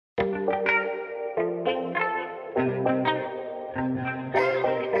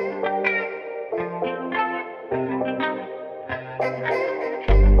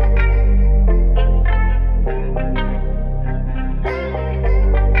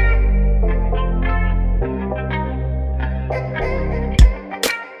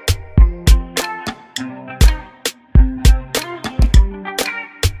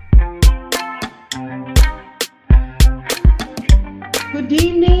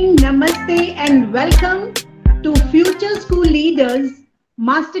morning, namaste, and welcome to Future School Leaders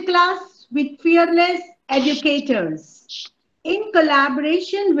Masterclass with Fearless Educators in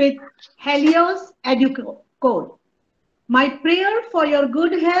collaboration with Helios Educode. My prayer for your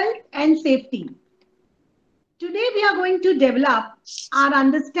good health and safety. Today, we are going to develop our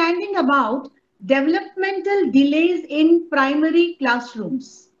understanding about developmental delays in primary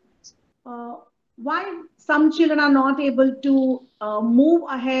classrooms. uh, why some children are not able to move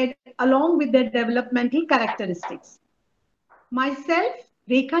ahead along with their developmental characteristics. Myself,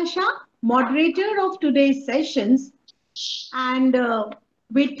 Rekha Shah, moderator of today's sessions, and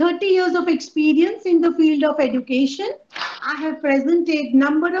with 30 years of experience in the field of education, I have presented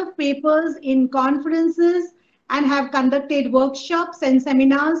number of papers in conferences and have conducted workshops and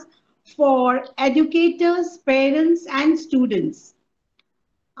seminars for educators, parents, and students.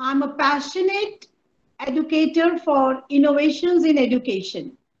 I'm a passionate educator for innovations in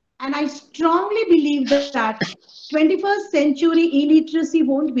education. And I strongly believe that 21st century illiteracy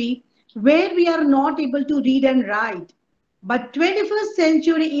won't be where we are not able to read and write, but 21st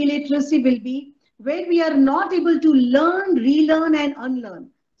century illiteracy will be where we are not able to learn, relearn, and unlearn.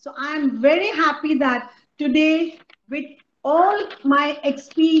 So I am very happy that today, with all my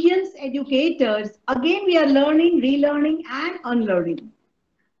experienced educators, again we are learning, relearning, and unlearning.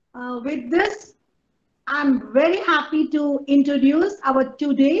 With this, I'm very happy to introduce our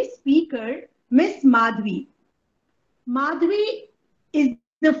today's speaker, Miss Madhvi. Madhvi is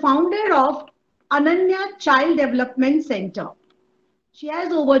the founder of Ananya Child Development Center. She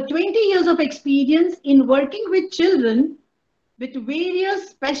has over 20 years of experience in working with children with various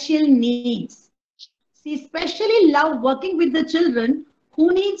special needs. She especially loves working with the children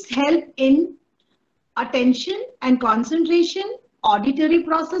who needs help in attention and concentration, auditory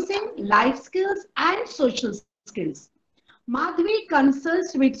processing, life skills, and social skills. Madhvi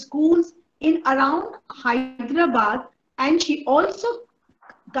consults with schools in around Hyderabad, and she also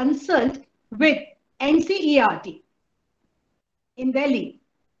consults with NCERT in Delhi,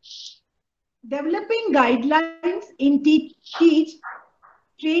 developing guidelines in teach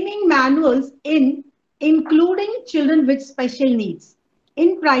training manuals in including children with special needs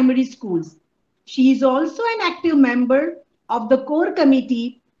in primary schools. She is also an active member of the core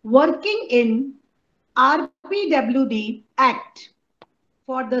committee working in RPWD Act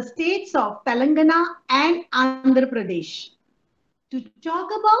for the states of Telangana and Andhra Pradesh. To talk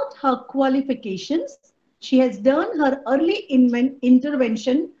about her qualifications, she has done her early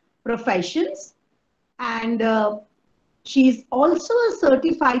intervention professions, and she is also a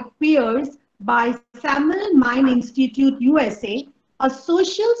certified peers by Samuel Mine Institute USA, a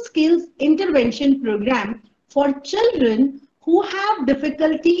social skills intervention program for children who have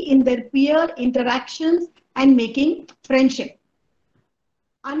difficulty in their peer interactions and making friendship.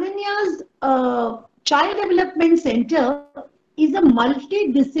 Ananya's Child Development Center is a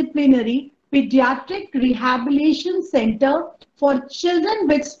multidisciplinary pediatric rehabilitation center for children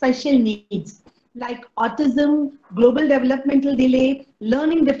with special needs like autism, global developmental delay,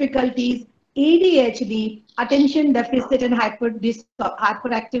 learning difficulties, ADHD, attention deficit and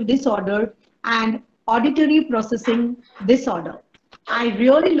hyperactive disorder, and auditory processing disorder. I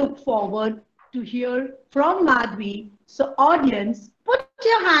really look forward to hear from Madhvi. So audience, put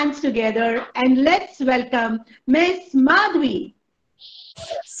your hands together and let's welcome Miss Madhvi.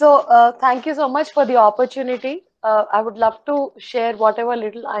 Thank you so much for the opportunity. I would love to share whatever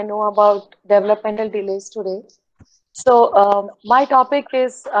little I know about developmental delays today. My topic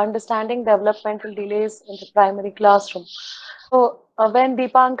is understanding developmental delays in the primary classroom. When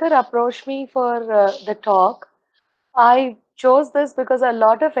Deepankar approached me for the talk, I chose this because a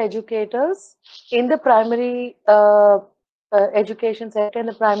lot of educators in the primary education sector, in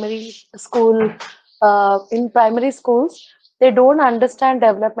the primary school, in primary schools, they don't understand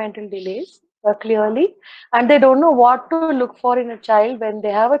developmental delays clearly, and they don't know what to look for in a child when they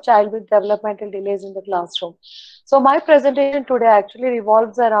have a child with developmental delays in the classroom. So my presentation today actually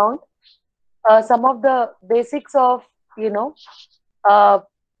revolves around some of the basics of, you know, uh,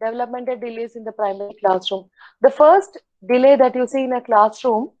 developmental delays in the primary classroom. The first delay that you see in a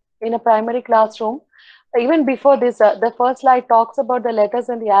classroom, in a primary classroom, even before this, the first slide talks about the letters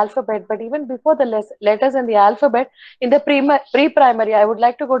and the alphabet, but even before the letters and the alphabet, in the pre-primary, I would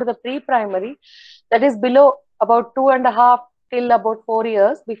like to go to the pre-primary, that is below about 2.5 till about 4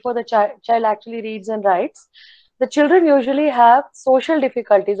 years, before the child actually reads and writes. The children usually have social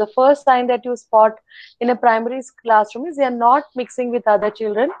difficulties. The first sign that you spot in a primary classroom is they are not mixing with other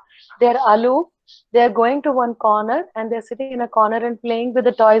children. They are aloof. They are going to one corner and they're sitting in a corner and playing with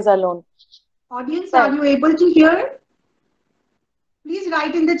the toys alone. Audience, are you able to hear? Please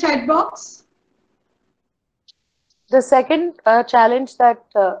write in the chat box. The second challenge that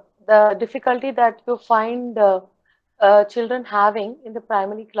the difficulty that you find children having in the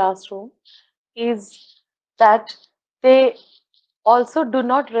primary classroom is that they also do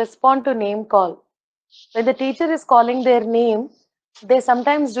not respond to name call. When the teacher is calling their name, they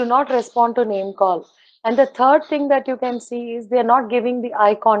sometimes do not respond to name call. And the third thing that you can see is they are not giving the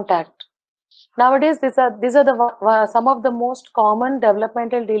eye contact. Nowadays, these are some of the most common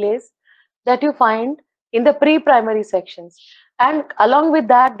developmental delays that you find in the pre-primary sections. And along with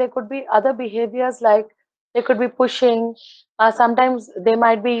that, there could be other behaviors like they could be pushing. Sometimes they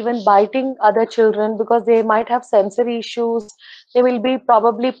might be even biting other children because they might have sensory issues. They will be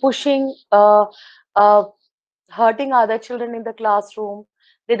probably pushing, uh, hurting other children in the classroom.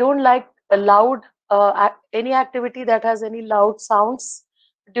 They don't like a loud any activity that has any loud sounds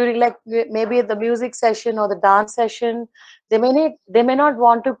during, like maybe the music session or the dance session. They may not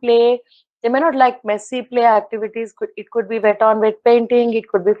want to play. They may not like messy play activities. It could be wet on wet painting, it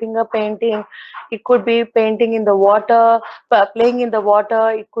could be finger painting, it could be painting in the water, playing in the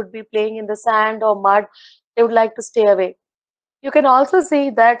water, it could be playing in the sand or mud. They would like to stay away. You can also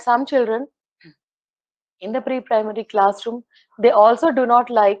see that some children in the pre-primary classroom, they also do not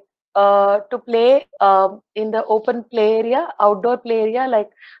like to play in the open play area, outdoor play area. Like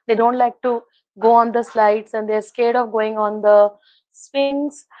they don't like to go on the slides, and they're scared of going on the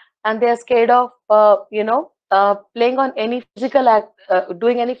swings, and they're scared of playing on any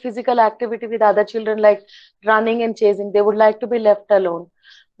doing any physical activity with other children, like running and chasing. They would like to be left alone.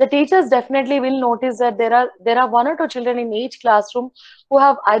 The teachers definitely will notice that there are one or two children in each classroom who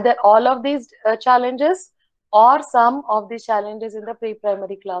have either all of these challenges or some of these challenges in the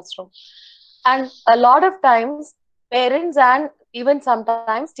pre-primary classroom. And a lot of times, parents and even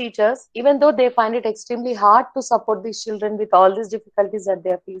sometimes teachers, even though they find it extremely hard to support these children with all these difficulties that they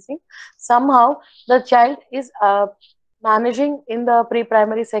are facing, somehow the child is managing in the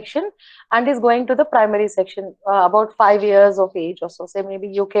pre-primary section and is going to the primary section about 5 years of age or so, say maybe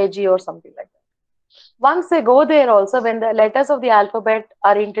UKG or something like that. Once they go there also, when the letters of the alphabet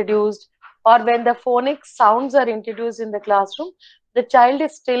are introduced or when the phonic sounds are introduced in the classroom, the child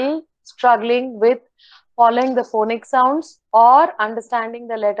is still struggling with following the phonic sounds or understanding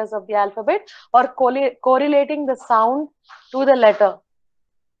the letters of the alphabet or correlating the sound to the letter.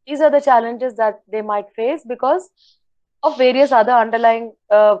 These are the challenges that they might face because of various other underlying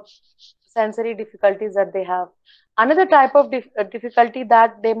sensory difficulties that they have. Another type of difficulty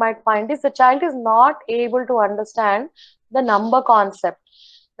that they might find is the child is not able to understand the number concept.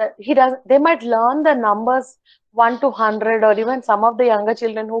 That he does, they might learn the numbers 1 to 100, or even some of the younger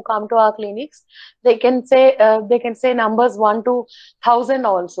children who come to our clinics, they can say numbers 1 to 1,000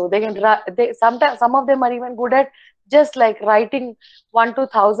 also. They sometimes some of them are even good at just like writing 1 to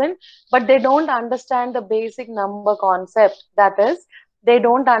 1,000, but they don't understand the basic number concept. That is, they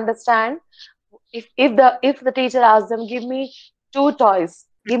don't understand if the teacher asks them, give me two toys,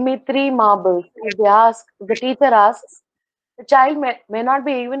 give me three marbles. If the teacher asks, the child may not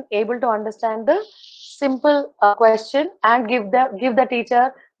be even able to understand the simple question and give the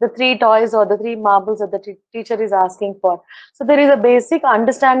teacher the three toys or the three marbles that the teacher is asking for. So there is a basic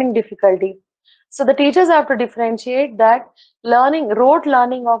understanding difficulty. So the teachers have to differentiate that rote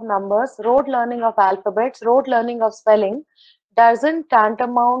learning of numbers, rote learning of alphabets, rote learning of spelling doesn't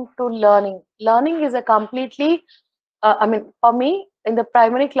tantamount to learning. Learning is a completely, for me, in the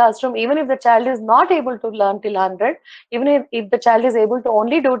primary classroom, even if the child is not able to learn till 100, even if the child is able to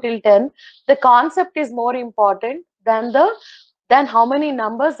only do till 10, the concept is more important than how many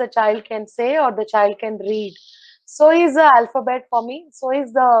numbers the child can say or the child can read. So is the alphabet for me. So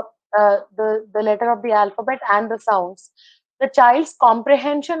is the letter of the alphabet and the sounds. The child's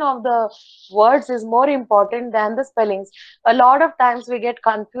comprehension of the words is more important than the spellings. A lot of times we get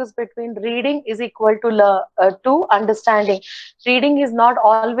confused between reading is equal to understanding. Reading is not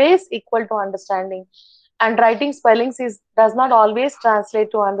always equal to understanding, and writing spellings does not always translate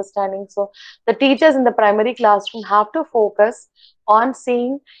to understanding. So the teachers in the primary classroom have to focus on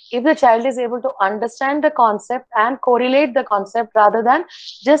seeing if the child is able to understand the concept and correlate the concept rather than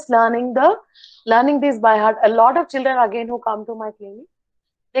just learning this by heart. A lot of children again who come to my clinic,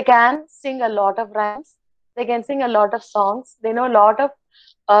 they can sing a lot of rhymes, they can sing a lot of songs, they know a lot of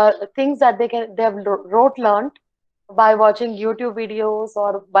things that they have rote learned by watching YouTube videos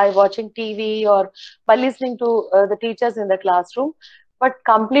or by watching TV or by listening to the teachers in the classroom, but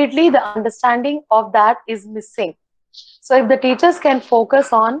completely the understanding of that is missing. So if the teachers can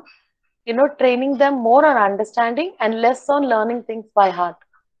focus on training them more on understanding and less on learning things by heart.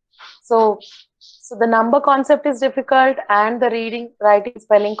 So So the number concept is difficult, and the reading, writing,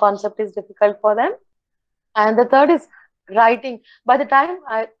 spelling concept is difficult for them. And the third is writing. By the time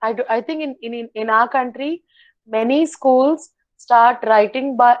I think in our country, many schools start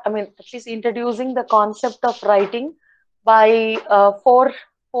writing by, I mean, at least introducing the concept of writing by 4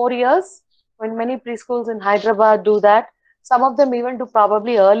 years. When many preschools in Hyderabad do that, some of them even do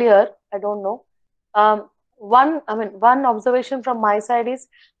probably earlier. I don't know. One observation from my side is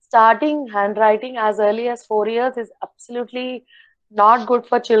starting handwriting as early as 4 years is absolutely not good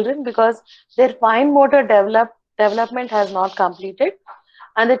for children, because their fine motor development has not completed,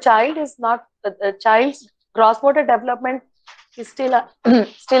 and the child is not the child's gross motor development is still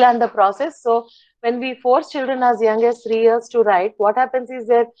still under process. So when we force children as young as 3 years to write, what happens is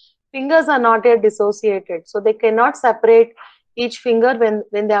their fingers are not yet dissociated, so they cannot separate each finger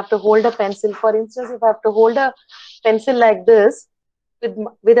when they have to hold a pencil. For instance, if I have to hold a pencil like this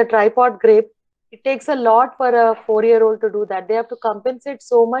with a tripod grip, it takes a lot for a 4-year-old to do that. They have to compensate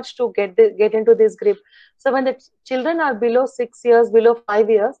so much to get into this grip. So when the children are below 6 years, below 5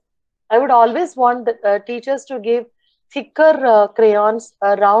 years, I would always want the teachers to give thicker crayons,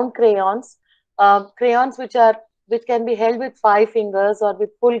 round crayons, crayons which can be held with 5 fingers or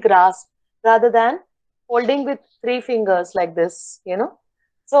with full grasp, rather than holding with 3 fingers like this.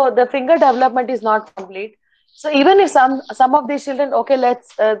 So the finger development is not complete. So even if some of these children, okay,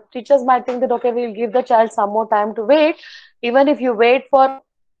 let's teachers might think that, okay, we'll give the child some more time to wait. Even if you wait for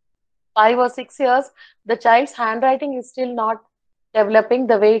 5 or 6 years, the child's handwriting is still not developing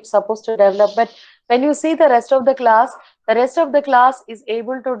the way it's supposed to develop. But when you see the rest of the class is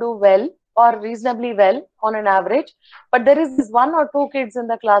able to do well or reasonably well on an average. But there is this 1 or 2 kids in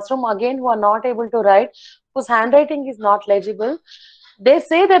the classroom again who are not able to write, whose handwriting is not legible. They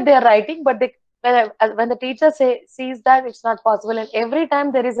say that they are writing, but when the teacher sees that, it's not possible. And every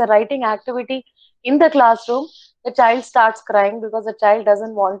time there is a writing activity in the classroom, the child starts crying because the child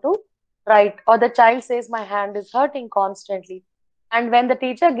doesn't want to write, or the child says my hand is hurting constantly. And when the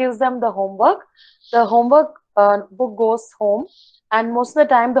teacher gives them the homework book goes home, and most of the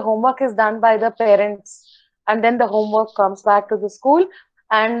time the homework is done by the parents, and then the homework comes back to the school,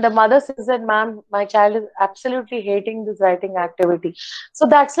 and the mother says that, ma'am, my child is absolutely hating this writing activity. So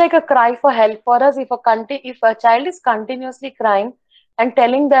that's like a cry for help for us. If a child is continuously crying and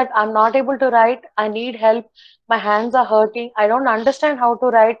telling that I'm not able to write, I need help, my hands are hurting, I don't understand how to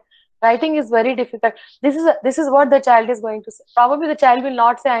write, writing is very difficult, this is what the child is going to say. Probably the child will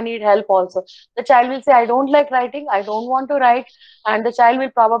not say I need help also. The child will say I don't like writing, I don't want to write, and the child will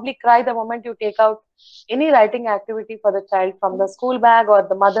probably cry the moment you take out any writing activity for the child from the school bag, or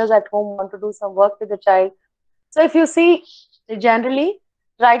the mothers at home want to do some work with the child. So if you see, generally,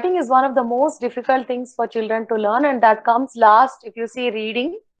 writing is one of the most difficult things for children to learn, and that comes last. If you see,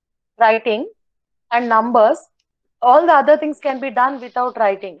 reading, writing, and numbers, all the other things can be done without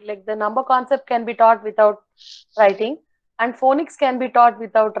writing. Like the number concept can be taught without writing, and phonics can be taught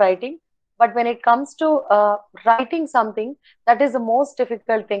without writing. But when it comes to writing something, that is the most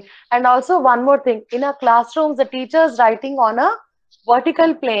difficult thing. And also one more thing, in a classroom, the teacher is writing on a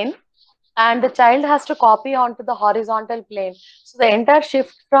vertical plane, and the child has to copy onto the horizontal plane. So the entire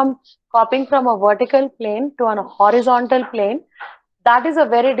shift from copying from a vertical plane to a horizontal plane, that is a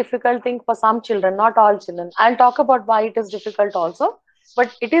very difficult thing for some children, not all children. I'll talk about why it is difficult also,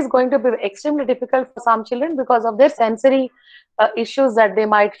 but it is going to be extremely difficult for some children because of their sensory issues that they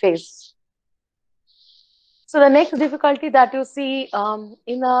might face. So the next difficulty that you see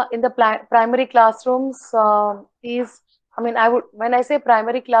in the primary classrooms is, I mean, when I say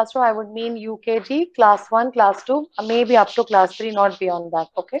primary classroom, I would mean UKG, class 1, class 2, maybe up to class 3, not beyond that.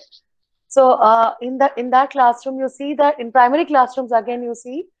 Okay. So in that classroom, you see that in primary classrooms, again, you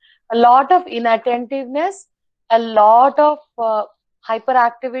see a lot of inattentiveness, a lot of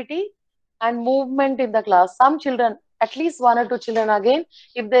hyperactivity and movement in the class. Some children, at least 1 or 2 children, again,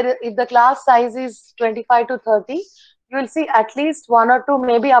 if the class size is 25 to 30, you will see at least 1 or 2,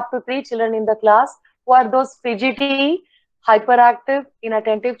 maybe up to 3 children in the class who are those fidgety, hyperactive,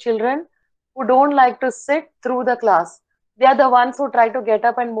 inattentive children who don't like to sit through the class. They are the ones who try to get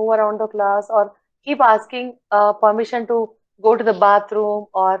up and move around the class, or keep asking permission to go to the bathroom,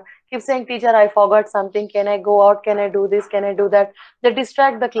 or keep saying, teacher, I forgot something, can I go out, can I do this, can I do that. They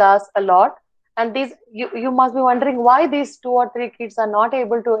distract the class a lot. And you must be wondering why these 2 or 3 kids are not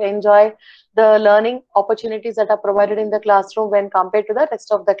able to enjoy the learning opportunities that are provided in the classroom when compared to the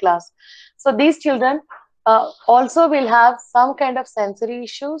rest of the class. So these children also will have some kind of sensory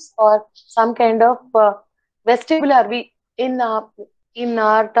issues, or some kind of vestibular. In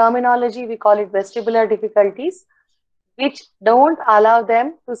our terminology, we call it vestibular difficulties. which don't allow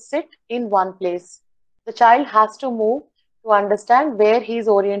them to sit in one place. The child has to move to understand where he is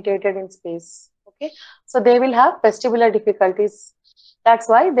orientated in space. Okay, so they will have vestibular difficulties. That's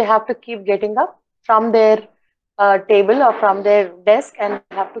why they have to keep getting up from their table or from their desk, and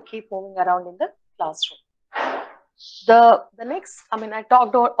they have to keep moving around in the classroom. The next, I mean, I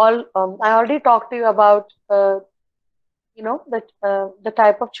talked all. I already talked to you about the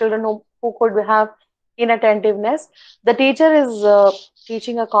type of children who could have inattentiveness. The teacher is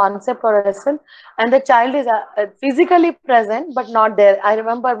teaching a concept or a lesson, and the child is physically present but not there. I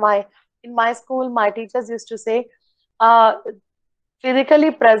remember in my school, my teachers used to say, uh, physically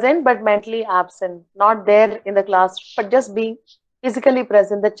present but mentally absent, not there in the classroom, but just being physically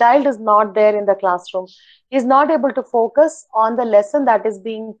present. The child is not there in the classroom. He is not able to focus on the lesson that is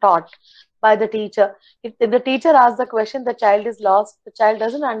being taught by the teacher. If the teacher asks the question, the child is lost. The child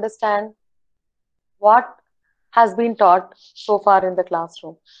doesn't understand what has been taught so far in the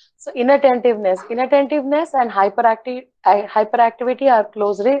classroom. So inattentiveness and hyperactivity are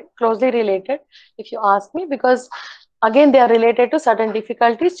closely related, if you ask me, because again they are related to certain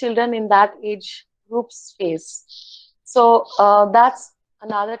difficulties children in that age groups face. So that's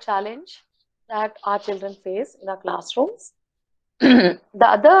another challenge that our children face in our classrooms. The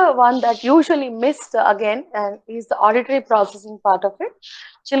other one that usually missed again and is the auditory processing part of it.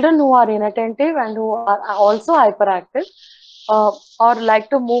 Children who are inattentive and who are also hyperactive, or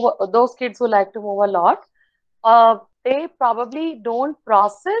like to move, those kids who like to move a lot, they probably don't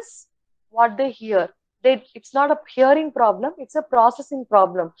process what they hear. It's not a hearing problem, it's a processing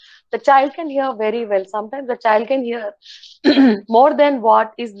problem. The child can hear very well. Sometimes the child can hear more than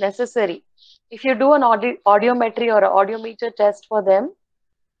what is necessary. If you do an audiometry or an audiometer test for them,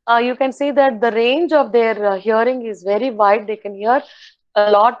 you can see that the range of their hearing is very wide. They can hear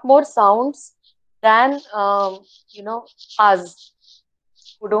a lot more sounds than us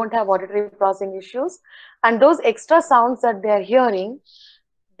who don't have auditory processing issues. And those extra sounds that they are hearing,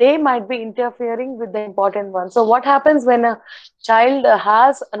 they might be interfering with the important ones. So what happens when a child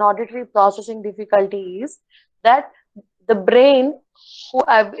has an auditory processing difficulty is that the brain,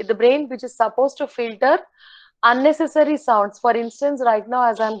 the brain which is supposed to filter unnecessary sounds. For instance, right now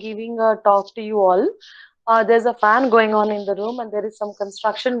as I'm giving a talk to you all, there's a fan going on in the room and there is some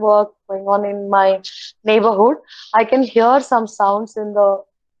construction work going on in my neighborhood. I can hear some sounds in the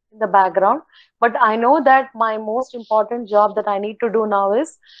background, but I know that my most important job that I need to do now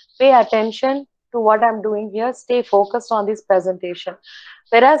is pay attention to what I'm doing here, stay focused on this presentation.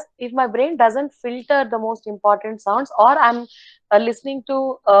 Whereas if my brain doesn't filter the most important sounds, or I'm listening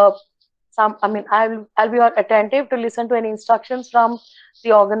to I mean, I'll be attentive to listen to any instructions from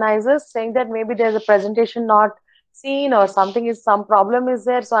the organizers saying that maybe there's a presentation not seen or some problem is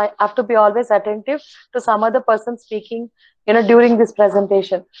there. So I have to be always attentive to some other person speaking, during this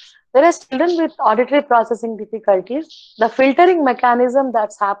presentation. Whereas children with auditory processing difficulties, the filtering mechanism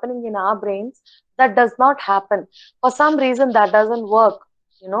that's happening in our brains, that does not happen. For some reason, that doesn't work.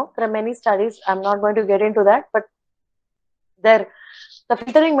 There are many studies. I'm not going to get into that, but there the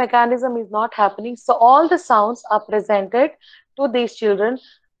filtering mechanism is not happening. So all the sounds are presented to these children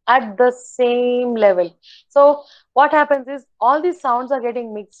at the same level. So what happens is all these sounds are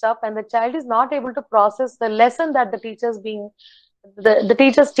getting mixed up and the child is not able to process the lesson that the teacher's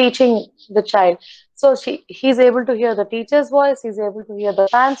teaching the child. So he's able to hear the teacher's voice, he's able to hear the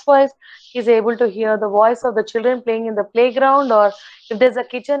fan's voice, he's able to hear the voice of the children playing in the playground, or if there's a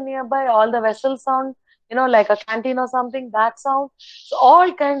kitchen nearby, all the vessel sound, like a canteen or something, that sound. So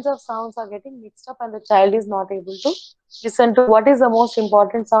all kinds of sounds are getting mixed up and the child is not able to listen to what is the most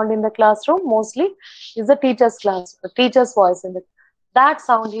important sound in the classroom. Mostly is the teacher's voice in the that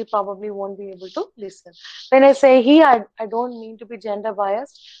sound he probably won't be able to listen. When I say he, I don't mean to be gender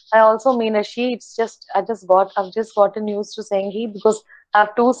biased. I also mean a she. I've just gotten used to saying he because I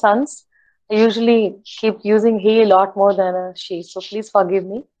have two sons. I usually keep using he a lot more than a she. So please forgive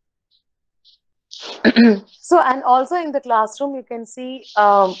me. So, and also in the classroom, you can see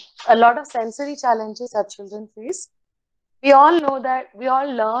a lot of sensory challenges that children face. We all know that we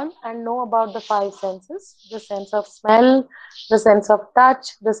all learn and know about the five senses: the sense of smell, the sense of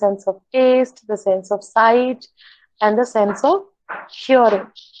touch, the sense of taste, the sense of sight, and the sense of hearing.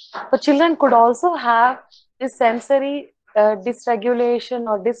 So children could also have this sensory dysregulation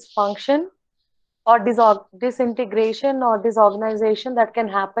or dysfunction or disintegration or disorganization that can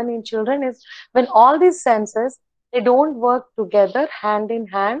happen in children is when all these senses, they don't work together hand in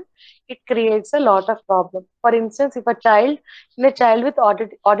hand. It creates a lot of problem. For instance, if a child with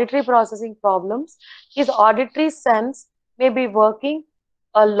auditory processing problems, his auditory sense may be working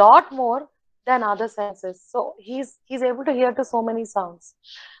a lot more than other senses. So he's able to hear to so many sounds.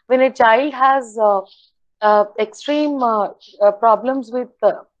 When a child has extreme problems with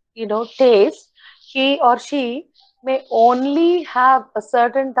taste, he or she may only have a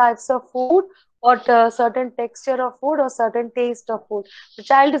certain types of food or certain texture of food or certain taste of food. The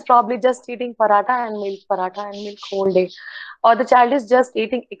child is probably just eating paratha and milk whole day, or the child is just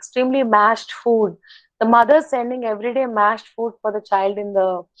eating extremely mashed food. The mother is sending everyday mashed food for the child in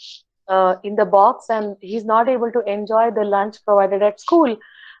the box, and he's not able to enjoy the lunch provided at school,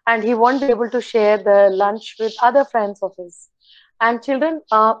 and he won't be able to share the lunch with other friends of his. And children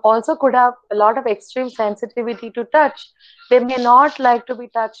also could have a lot of extreme sensitivity to touch. They may not like to be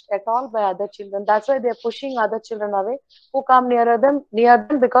touched at all by other children. That's why they're pushing other children away who come near them,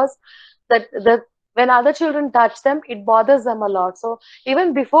 because that the when other children touch them, it bothers them a lot. So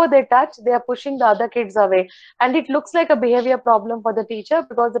even before they touch, they are pushing the other kids away, and it looks like a behavior problem for the teacher,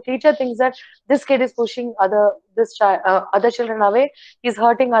 because the teacher thinks that this kid is pushing other children away, he's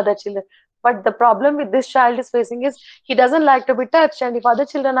hurting other children. But the problem with this child is facing is he doesn't like to be touched, and if other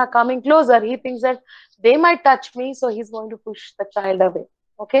children are coming closer, he thinks that they might touch me, so he's going to push the child away.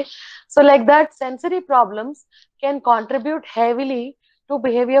 Okay, so like that, sensory problems can contribute heavily to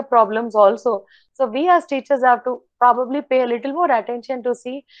behavior problems also. So we as teachers have to probably pay a little more attention to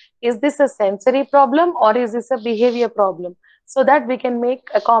see, is this a sensory problem or is this a behavior problem, so that we can make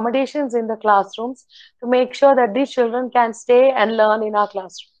accommodations in the classrooms to make sure that these children can stay and learn in our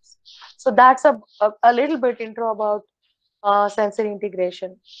classrooms. So that's a little bit intro about sensory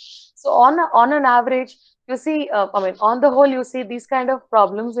integration. So on an average, you see, I mean, on the whole, you see these kind of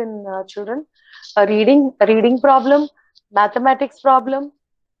problems in children: a reading problem, mathematics problem,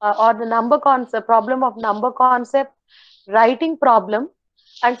 or the number concept problem of number concept, writing problem,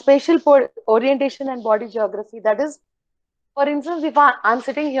 and spatial orientation and body geography. That is, for instance, if I'm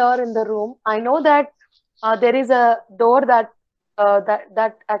sitting here in the room, I know that there is a door that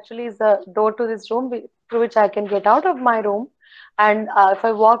actually is the door to this room, through which I can get out of my room. And if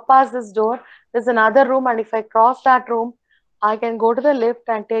I walk past this door, there's another room, and if I cross that room, I can go to the lift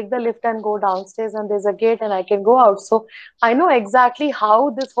and take the lift and go downstairs, and there's a gate, and I can go out. So I know exactly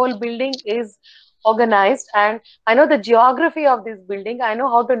how this whole building is organized, and I know the geography of this building. I know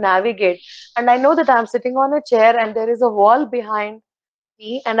how to navigate, and I know that I'm sitting on a chair and there is a wall behind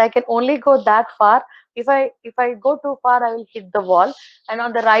me, and I can only go that far. If I go too far, I will hit the wall. And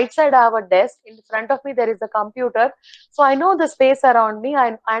on the right side, I have a desk. In front of me, there is a computer. So I know the space around me,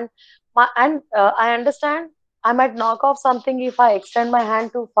 and I understand I might knock off something if I extend my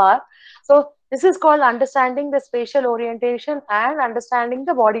hand too far. So this is called understanding the spatial orientation and understanding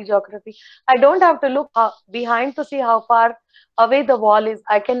the body geography. I don't have to look behind to see how far away the wall is.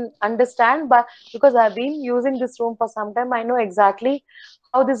 I can understand, but because I've been using this room for some time, I know exactly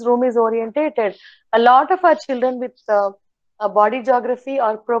how this room is orientated. A lot of our children with body geography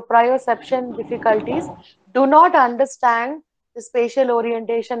or proprioception difficulties do not understand the spatial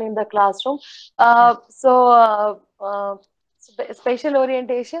orientation in the classroom. Uh, so, uh, uh, Spatial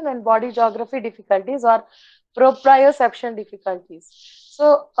orientation and body geography difficulties or proprioception difficulties.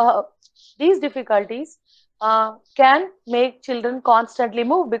 So, these difficulties can make children constantly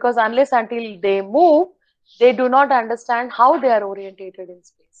move, because unless until they move, they do not understand how they are orientated in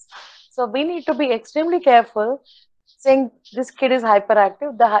space. So we need to be extremely careful saying this kid is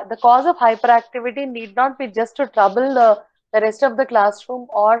hyperactive. The cause of hyperactivity need not be just to trouble the rest of the classroom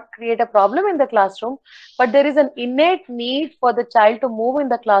or create a problem in the classroom, but there is an innate need for the child to move in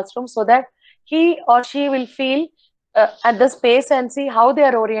the classroom so that he or she will feel at the space and see how they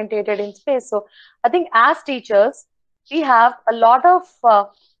are orientated in space. So I think as teachers, we have a lot of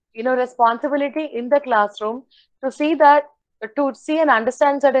responsibility in the classroom to see that, to see and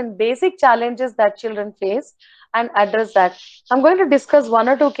understand certain basic challenges that children face and address that. I'm going to discuss one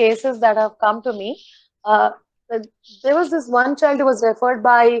or two cases that have come to me. Uh, there was this one child who was referred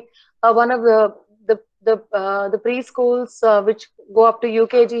by one of the preschools which go up to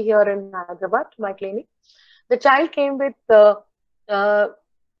UKG here in Hyderabad, my clinic. The child came with uh,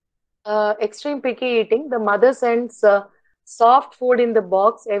 extreme picky eating. The mother sends soft food in the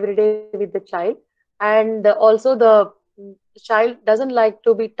box every day with the child, and also the child doesn't like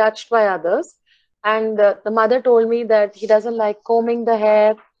to be touched by others. And the mother told me that he doesn't like combing the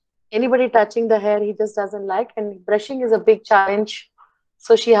hair, anybody touching the hair, he just doesn't like, and brushing is a big challenge.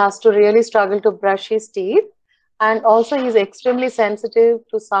 So she has to really struggle to brush his teeth. And also, he's extremely sensitive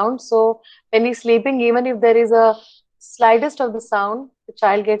to sound. So when he's sleeping, even if there is a slightest of the sound, the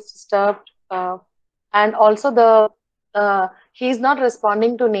child gets disturbed. And also, the he's not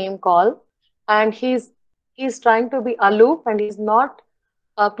responding to name call, and he's trying to be aloof, and he's not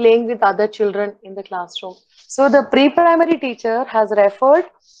playing with other children in the classroom. So the pre-primary teacher has referred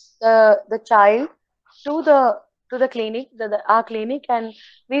the child to the clinic, our clinic, and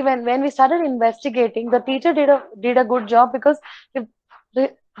when we started investigating, the teacher did a good job, because if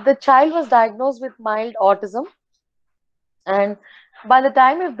the child was diagnosed with mild autism, and by the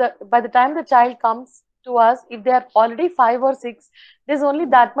time the child comes to us, if they are already 5 or 6, there's only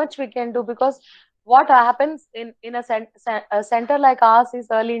that much we can do, because what happens in a center like ours is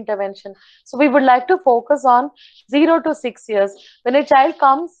early intervention. So we would like to focus on 0 to 6 years. When a child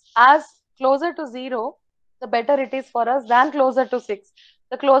comes as closer to 0, the better it is for us than closer to 6.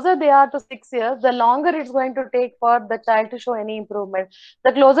 The closer they are to 6 years, the longer it's going to take for the child to show any improvement.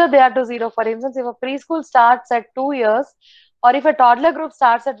 The closer they are to 0, for instance, if a preschool starts at 2 years, or if a toddler group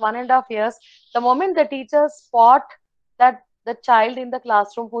starts at 1.5 years, the moment the teachers spot that the child in the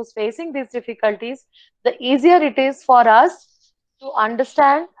classroom who's facing these difficulties, the easier it is for us to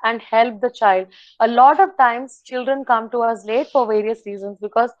understand and help the child. A lot of times, children come to us late for various reasons,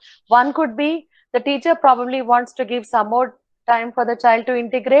 because one could be the teacher probably wants to give some more time for the child to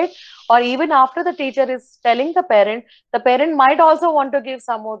integrate, or even after the teacher is telling the parent might also want to give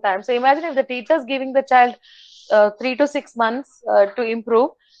some more time. So imagine if the teacher is giving the child 3 to 6 months to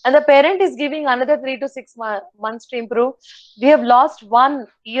improve, and the parent is giving another 3 to 6 months to improve. We have lost 1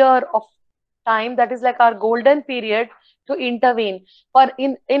 year of time, that is like our golden period to intervene. For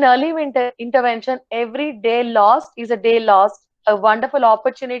in early winter intervention, every day lost is a day lost. A wonderful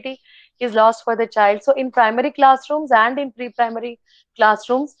opportunity is lost for the child. So in primary classrooms and in pre-primary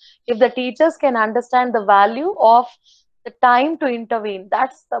classrooms, if the teachers can understand the value of the time to intervene,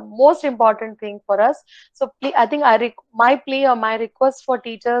 that's the most important thing for us. So I think my plea or my request for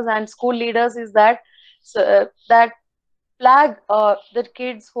teachers and school leaders is that, that flag the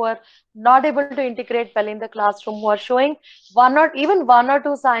kids who are not able to integrate well in the classroom, who are showing one or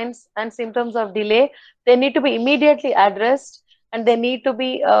two signs and symptoms of delay. They need to be immediately addressed, and they need to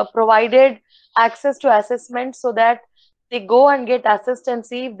be provided access to assessment, so that they go and get assessed and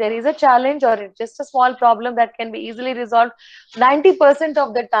see if there is a challenge or it's just a small problem that can be easily resolved. 90%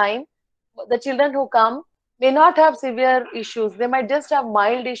 of the time, the children who come may not have severe issues. They might just have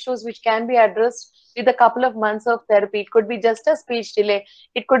mild issues which can be addressed with a couple of months of therapy. It could be just a speech delay.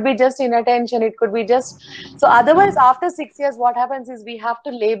 It could be just inattention. It could be just. So, otherwise, after 6 years, what happens is we have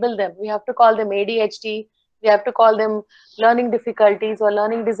to label them. We have to call them ADHD. We have to call them learning difficulties or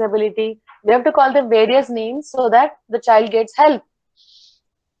learning disability. We have to call them various names so that the child gets help.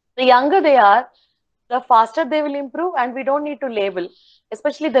 The younger they are, the faster they will improve, and we don't need to label.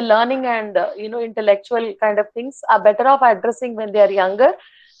 Especially the learning and intellectual kind of things are better off addressing when they are younger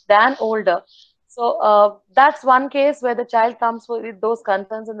than older. So that's one case where the child comes with those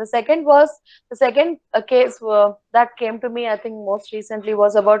concerns. And the second case that came to me, I think most recently,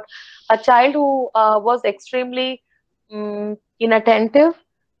 was about a child who was extremely inattentive,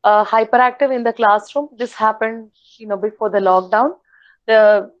 hyperactive in the classroom. This happened, before the lockdown.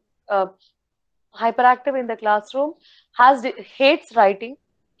 The hyperactive in the classroom hates writing.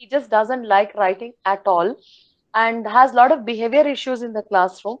 He just doesn't like writing at all, and has a lot of behavior issues in the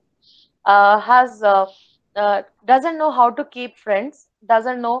classroom. Has Doesn't know how to keep friends.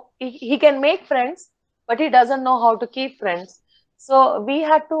 Doesn't know he can make friends, but he doesn't know how to keep friends. So we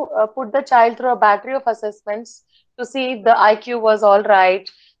had to put the child through a battery of assessments to see if the IQ was all right,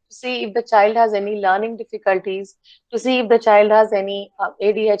 to see if the child has any learning difficulties, to see if the child has any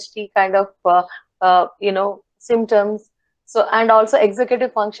ADHD kind of symptoms. So, and also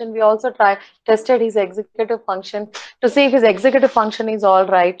executive function. We also tested his executive function to see if his executive function is all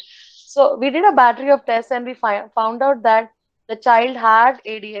right. So we did a battery of tests, and we found out that the child had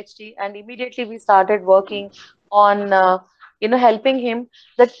ADHD, and immediately we started working on helping him.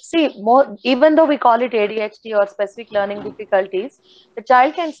 That see more, even though we call it ADHD or specific learning difficulties, the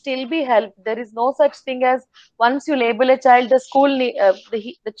child can still be helped. There is no such thing as, once you label a child,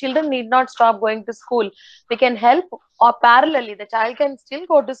 the children need not stop going to school. We can help, or parallelly the child can still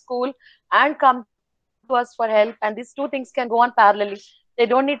go to school and come to us for help, and these two things can go on parallelly. They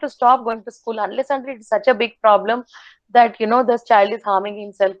don't need to stop going to school unless until it's such a big problem that this child is harming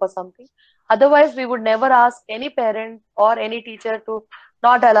himself or something. Otherwise, we would never ask any parent or any teacher to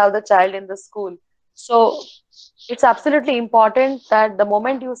not allow the child in the school. So it's absolutely important that the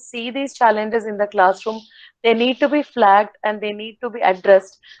moment you see these challenges in the classroom, they need to be flagged and they need to be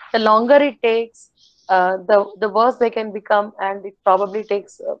addressed. The longer it takes, the worse they can become, and it probably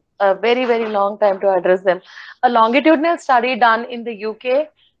takes a very, very long time to address them. A longitudinal study done in the UK,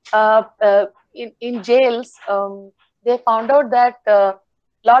 in jails, they found out that a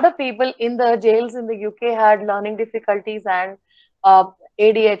lot of people in the jails in the UK had learning difficulties and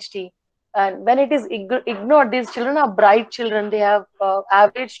ADHD. And when it is ignored, these children are bright children. They have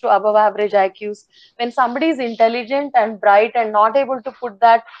average to above average IQs. When somebody is intelligent and bright and not able to put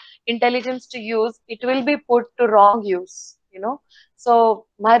that intelligence to use, it will be put to wrong use, you know. So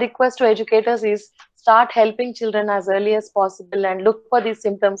my request to educators is start helping children as early as possible and look for these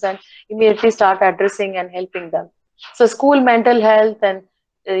symptoms and immediately start addressing and helping them. So school mental health and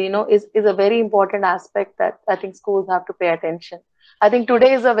is a very important aspect that I think schools have to pay attention. I think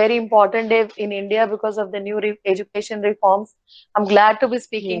today is a very important day in India because of the new education reforms. I'm glad to be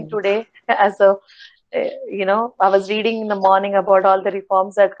speaking Yes. today as a I was reading in the morning about all the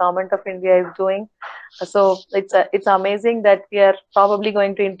reforms that government of India is doing. So it's amazing that we are probably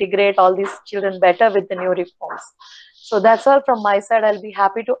going to integrate all these children better with the new reforms. So that's all from my side. I'll be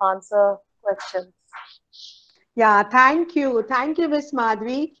happy to answer questions. Yeah, thank you. Thank you, Miss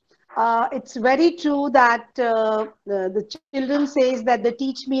Madhvi. It's very true that the children says that they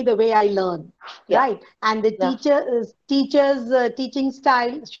teach me the way I learn, Yeah, right? And the yeah, teachers teaching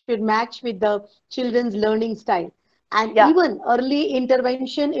style should match with the children's learning style. And yeah, even early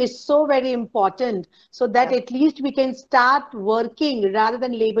intervention is so very important so that yeah, at least we can start working rather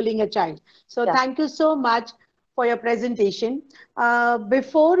than labeling a child. So yeah. thank you so much for your presentation.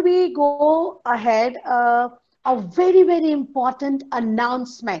 Before we go ahead, a very, very important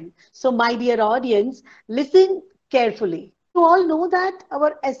announcement. So, my dear audience, listen carefully. You all know that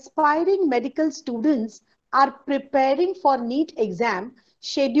our aspiring medical students are preparing for NEET exam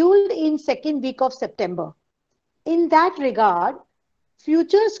scheduled in second week of September. In that regard,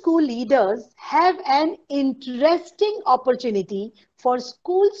 future school leaders have an interesting opportunity for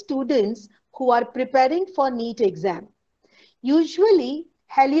school students who are preparing for NEET exam. Usually,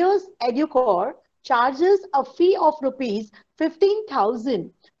 Helios Educor charges a fee of rupees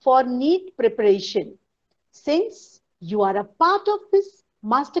 15,000 for NEET preparation. Since you are a part of this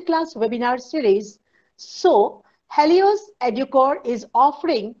masterclass webinar series, so Helios Educor is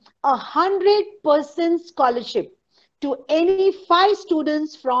offering 100% scholarship to any 5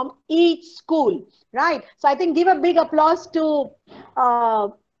 students from each school, right? So I think give a big applause to uh,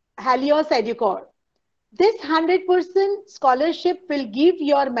 Helios Educor. This 100% scholarship will give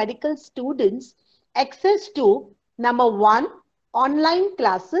your medical students access to number one, online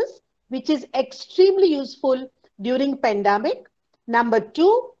classes, which is extremely useful during pandemic. Number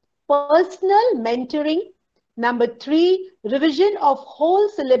two, personal mentoring. Number three, revision of whole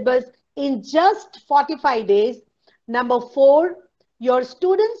syllabus in just 45 days. Number four, your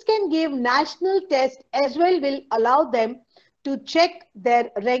students can give national test as well will allow them to check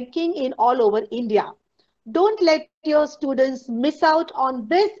their ranking in all over India. Don't let your students miss out on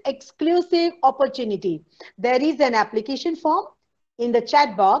this exclusive opportunity. There is an application form in the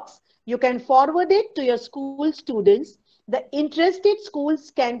chat box. You can forward it to your school students. The interested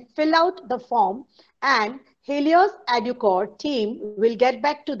schools can fill out the form and Helios Educor team will get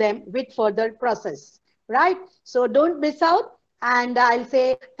back to them with further process. Right? So don't miss out. And I'll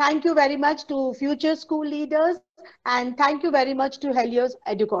say thank you very much to future school leaders and thank you very much to Helios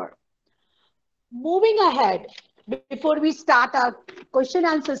Educor. Moving ahead, before we start our question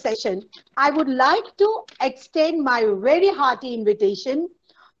answer session, I would like to extend my very hearty invitation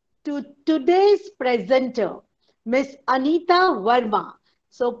to today's presenter, Miss Anita Verma.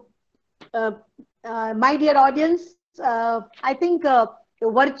 So, uh, my dear audience, I think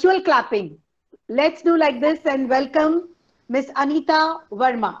virtual clapping. Let's do like this and welcome Miss Anita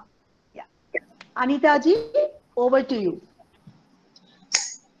Verma. Yeah. Anita ji, over to you.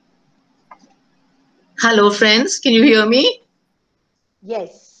 Hello, friends. Can you hear me?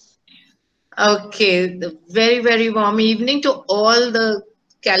 Yes. Okay. The very, very warm evening to all the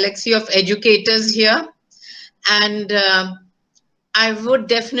galaxy of educators here. And I would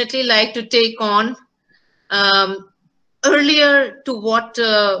definitely like to take on earlier to what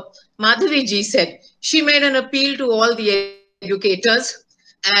Madhavi ji said. She made an appeal to all the educators.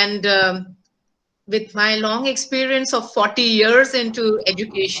 And with my long experience of 40 years into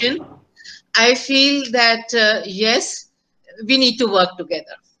education, I feel that, yes, we need to work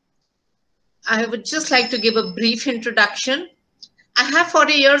together. I would just like to give a brief introduction. I have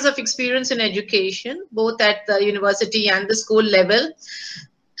 40 years of experience in education, both at the university and the school level.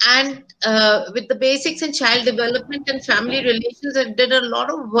 And with the basics in child development and family relations, I did a lot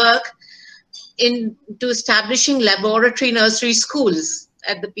of work into establishing laboratory nursery schools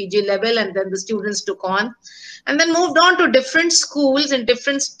at the PG level, and then the students took on. And then moved on to different schools in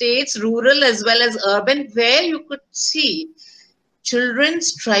different states, rural as well as urban, where you could see children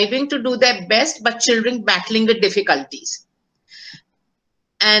striving to do their best, but children battling with difficulties.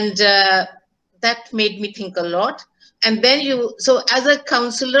 And that made me think a lot. And then so as a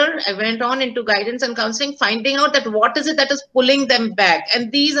counselor, I went on into guidance and counseling, finding out that what is it that is pulling them back.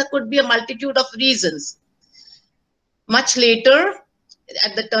 And these could be a multitude of reasons. Much later,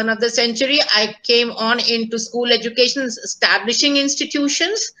 at the turn of the century, I came on into school education, establishing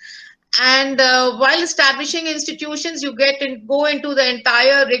institutions. And while establishing institutions, you go into the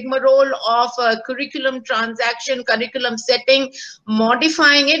entire rigmarole of curriculum transaction, curriculum setting,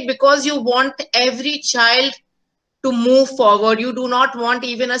 modifying it, because you want every child to move forward. You do not want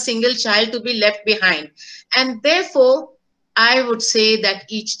even a single child to be left behind. And therefore, I would say that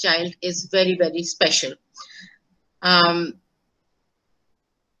each child is very, very special. The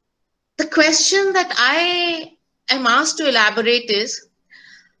question that I am asked to elaborate is,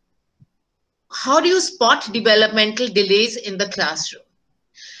 how do you spot developmental delays in the classroom?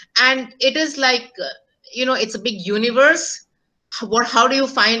 And it is like, it's a big universe. How do you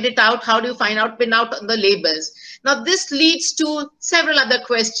find it out? How do you pin out the labels? Now, this leads to several other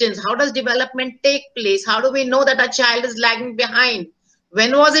questions. How does development take place? How do we know that a child is lagging behind?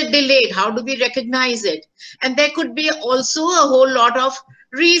 When was it delayed? How do we recognize it? And there could be also a whole lot of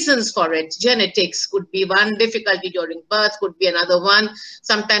reasons for it. Genetics could be one, difficulty during birth could be another one.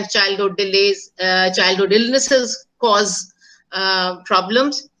 Sometimes childhood delays, childhood illnesses cause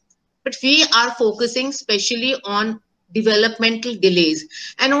problems. But we are focusing especially on developmental delays.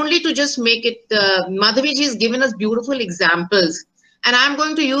 And only to just make it, Madhavi ji has given us beautiful examples. And I'm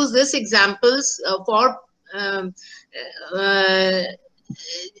going to use these examples for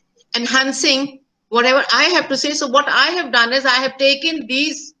enhancing whatever I have to say. So what I have done is I have taken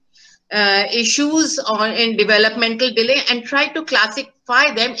these issues in developmental delay and tried to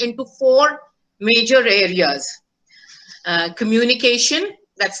classify them into 4 major areas. Communication,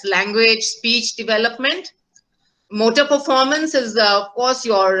 that's language, speech development. Motor performance is, of course,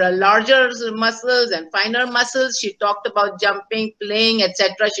 your larger muscles and finer muscles. She talked about jumping, playing,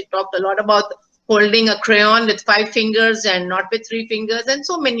 etc. She talked a lot about holding a crayon with 5 fingers and not with 3 fingers, and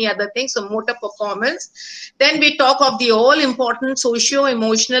so many other things. So motor performance. Then we talk of the all important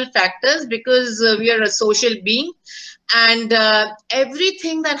socio-emotional factors, because we are a social being, and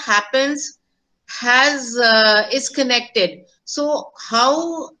everything that happens is connected. So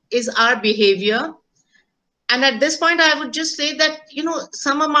how is our behavior? And at this point, I would just say that,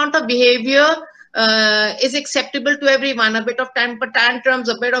 some amount of behavior is acceptable to everyone. A bit of temper tantrums,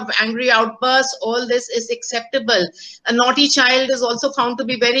 a bit of angry outbursts, all this is acceptable. A naughty child is also found to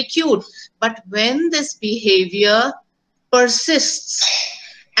be very cute. But when this behavior persists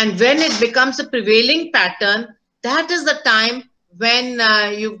and when it becomes a prevailing pattern, that is the time when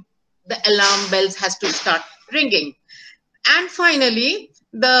the alarm bells has to start ringing. And finally,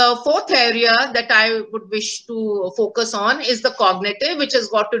 the 4th area that I would wish to focus on is the cognitive, which has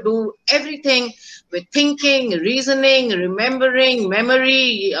got to do everything with thinking, reasoning, remembering,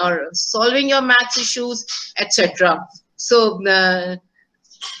 memory, or solving your maths issues, etc. So,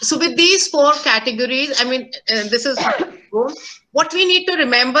 so with these 4 categories, I mean, this is what we need to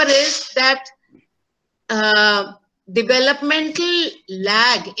remember is that developmental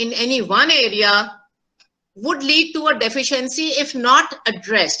lag in any one area would lead to a deficiency if not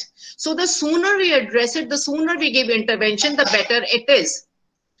addressed. So the sooner we address it, the sooner we give intervention, the better it is.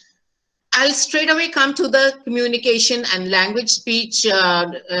 I'll straight away come to the communication and language speech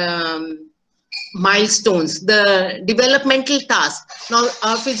milestones, the developmental task. Now,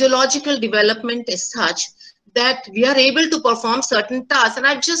 our physiological development is such that we are able to perform certain tasks. And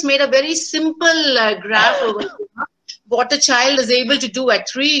I've just made a very simple graph over here. What a child is able to do at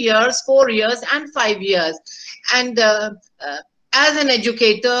 3 years, 4 years, and 5 years. And as an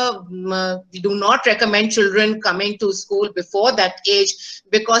educator, we do not recommend children coming to school before that age,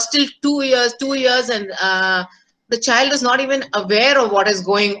 because till 2 years, and the child is not even aware of what is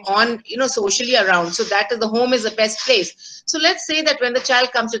going on, socially around. So that is, the home is the best place. So let's say that when the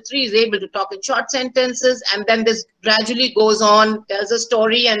child comes to 3, is able to talk in short sentences, and then this gradually goes on, tells a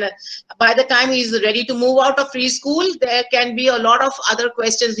story, and by the time he's ready to move out of preschool, there can be a lot of other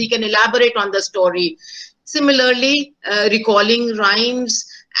questions. He can elaborate on the story. Similarly, recalling rhymes,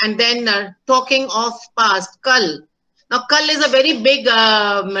 and then talking of past, kal. Now, kal is a very big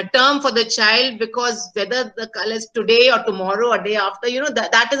term for the child, because whether the kal is today or tomorrow or day after,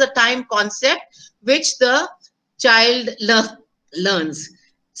 that is a time concept which the child learns.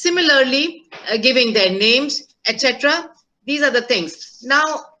 Similarly, giving their names, etc. These are the things.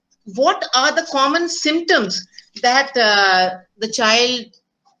 Now, what are the common symptoms that the child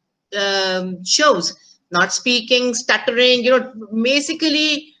shows? Not speaking, stuttering,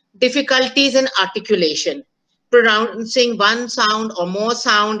 basically difficulties in articulation. pronouncing one sound or more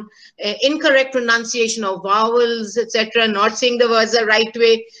sound, incorrect pronunciation of vowels, etc., not saying the words the right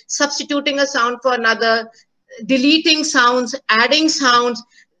way, substituting a sound for another, deleting sounds, adding sounds.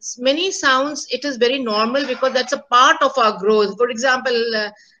 Many sounds, it is very normal because that's a part of our growth. For example,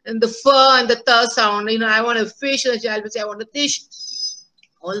 in the fur and the th sound, I want a fish, and the child will say, I want a fish.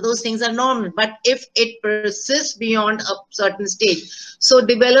 All those things are normal, but if it persists beyond a certain stage, so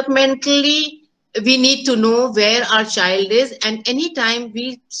developmentally, we need to know where our child is, and anytime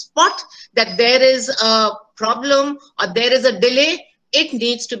we spot that there is a problem or there is a delay, it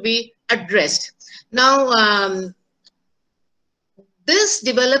needs to be addressed. Now, this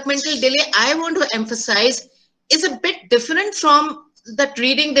developmental delay, I want to emphasize, is a bit different from that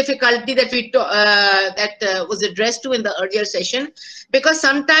reading difficulty that was addressed to in the earlier session, because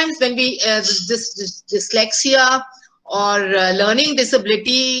sometimes when we this dyslexia or learning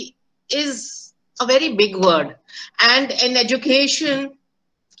disability is a very big word, and in education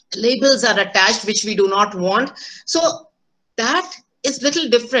labels are attached which we do not want, so that is little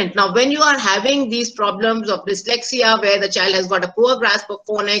different. Now, when you are having these problems of dyslexia where the child has got a poor grasp of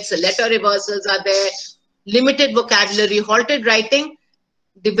phonics, the letter reversals are there, limited vocabulary, halted writing,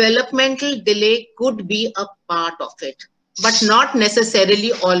 developmental delay could be a part of it, but not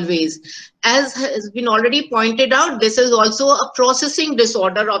necessarily always. As has been already pointed out, this is also a processing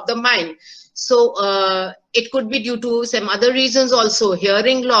disorder of the mind. So it could be due to some other reasons also,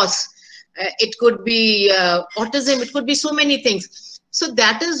 hearing loss, it could be autism, it could be so many things. So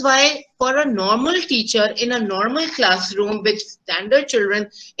that is why for a normal teacher in a normal classroom with standard children,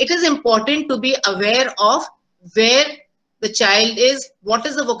 it is important to be aware of where the child is, what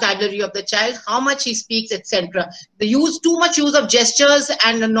is the vocabulary of the child, how much he speaks, etc. Too much use of gestures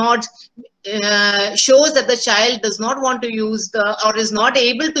and nods shows that the child does not want to use or is not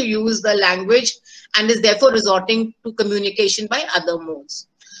able to use the language and is therefore resorting to communication by other modes.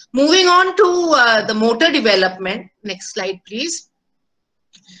 Moving on to the motor development. Next slide, please.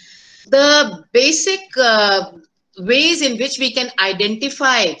 The basic ways in which we can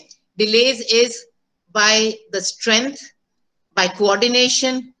identify delays is by the strength, by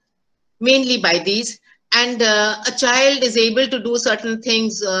coordination, mainly by these. And a child is able to do certain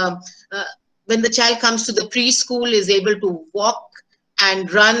things when the child comes to the preschool, is able to walk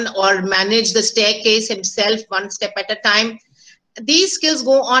and run or manage the staircase himself one step at a time. These skills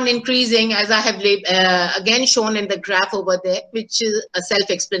go on increasing, as I have again shown in the graph over there, which is a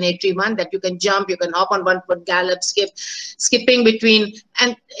self-explanatory one, that you can jump, you can hop on one foot, gallop, skip, skipping between.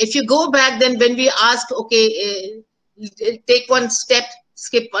 And if you go back, then when we ask, okay, take one step,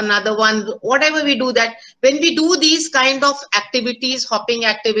 skip another one, whatever we do that, when we do these kind of activities, hopping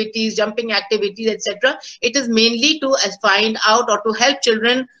activities, jumping activities, etc., it is mainly to find out or to help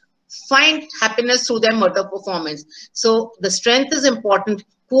children find happiness through their motor performance. So the strength is important.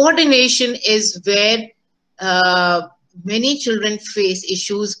 Coordination is where many children face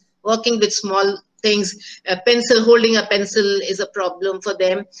issues. Working with small things, holding a pencil is a problem for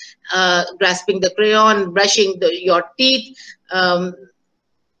them. Grasping the crayon, brushing your teeth,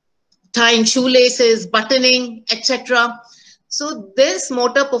 tying shoelaces, buttoning, etc. So this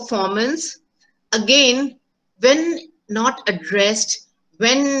motor performance, again, when not addressed,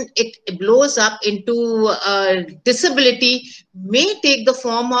 when it blows up into disability, may take the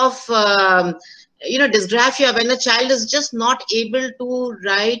form of dysgraphia, when a child is just not able to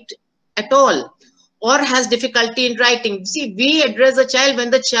write at all or has difficulty in writing. See, we address a child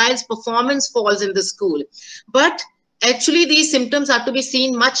when the child's performance falls in the school, but actually these symptoms are to be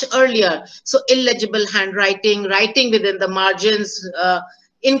seen much earlier. So illegible handwriting, writing within the margins,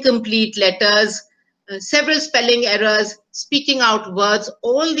 incomplete letters, several spelling errors, speaking out words,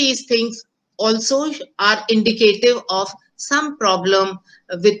 all these things also are indicative of some problem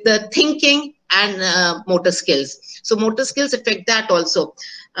with the thinking and motor skills. So motor skills affect that also.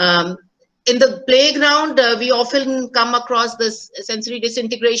 In the playground, we often come across this sensory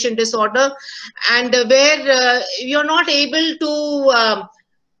disintegration disorder, and where you're not able to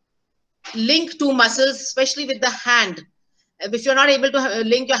link two muscles, especially with the hand. If you're not able to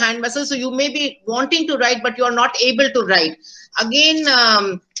link your hand muscles, so you may be wanting to write, but you're not able to write.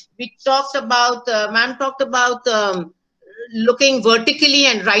 Again, we talked about, ma'am talked about looking vertically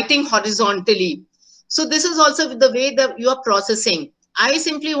and writing horizontally. So this is also the way that you are processing. I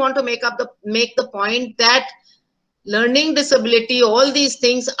simply want to make the point that learning disability, all these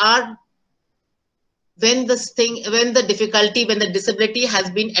things are when the disability has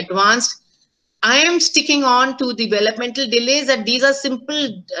been advanced. I am sticking on to developmental delays, that these are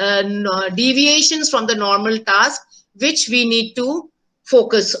simple deviations from the normal task, which we need to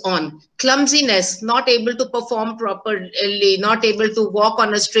focus on. Clumsiness, not able to perform properly, not able to walk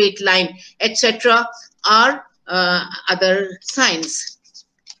on a straight line, etc., are other signs.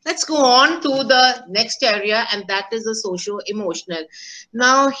 Let's go on to the next area, and that is the socio-emotional.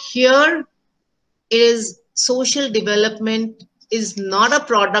 Now, here is social development is not a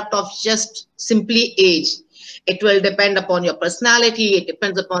product of just simply age. It will depend upon your personality. It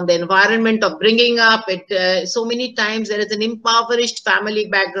depends upon the environment of bringing up. So many times there is an impoverished family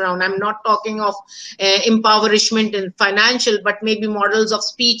background. I'm not talking of impoverishment in financial, but maybe models of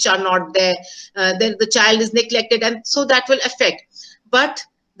speech are not there. Then the child is neglected, and so that will affect. But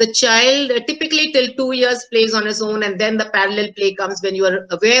the child typically till 2 years plays on his own, and then the parallel play comes when you are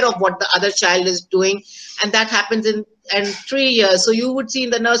aware of what the other child is doing, and that happens in and 3 years. So you would see in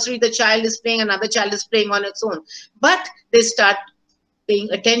the nursery the child is playing, another child is playing on its own, but they start paying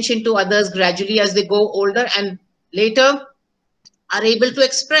attention to others gradually as they go older, and later are able to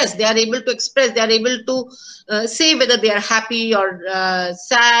express. They are able to express. They are able to say whether they are happy or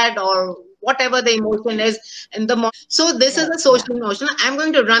sad or whatever the emotion is in the moment. So this is a social emotion. I'm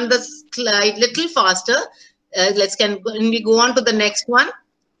going to run the slide little faster. Can we go on to the next one?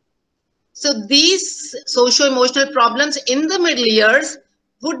 So these socio-emotional problems in the middle years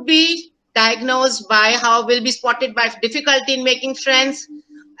would be diagnosed by how will be spotted by difficulty in making friends,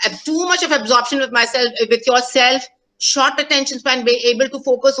 too much of absorption with yourself, short attention span, be able to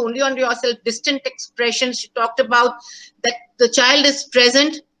focus only on yourself, distant expressions. She talked about that the child is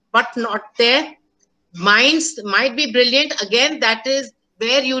present but not there. Minds might be brilliant. Again, that is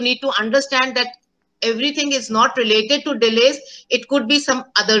where you need to understand that everything is not related to delays. It could be some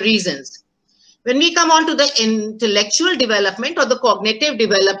other reasons. When we come on to the intellectual development or the cognitive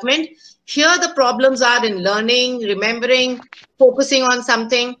development, here the problems are in learning, remembering, focusing on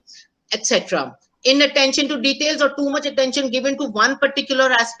something, etc. Inattention to details or too much attention given to one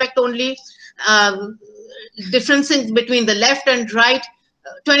particular aspect only. Differences between the left and right.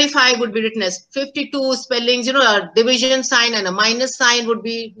 25 would be written as 52. Spellings, a division sign and a minus sign would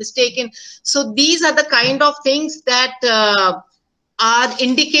be mistaken. So these are the kind of things that are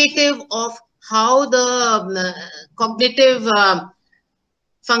indicative of how the cognitive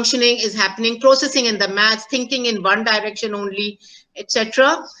functioning is happening, processing in the maths, thinking in one direction only,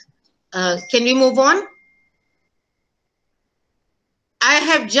 etc. Can we move on? I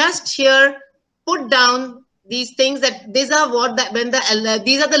have just here put down these things that these are what that when the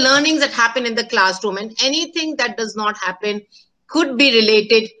these are the learnings that happen in the classroom, and anything that does not happen could be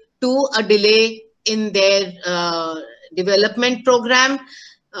related to a delay in their development program.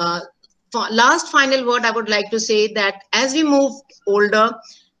 Last final word I would like to say that as we move older,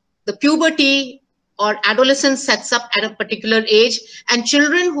 the puberty or adolescence sets up at a particular age, and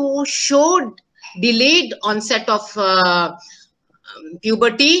children who showed delayed onset of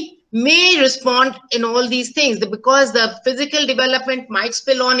puberty may respond in all these things because the physical development might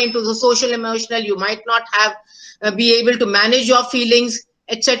spill on into the social emotional. You might not have be able to manage your feelings,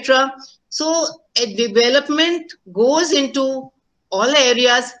 etc. So a development goes into all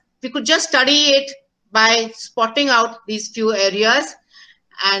areas. We could just study it by spotting out these few areas.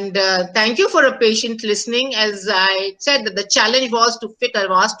 And thank you for a patient listening. As I said, that the challenge was to fit a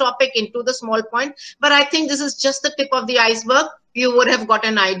vast topic into the small point, but I think this is just the tip of the iceberg. You would have got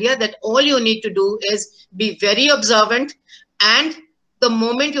an idea that all you need to do is be very observant, and the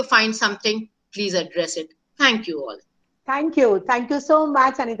moment you find something, please address it. Thank you all. Thank you. Thank you so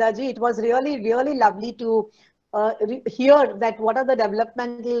much, Anita ji. It was really, really lovely to hear that what are the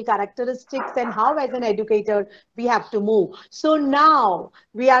developmental characteristics and how as an educator we have to move. So now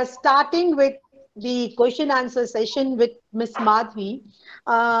we are starting with the question answer session with Ms. Madhvi.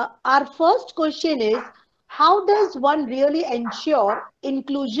 Our first question is, how does one really ensure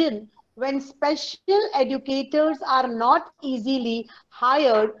inclusion when special educators are not easily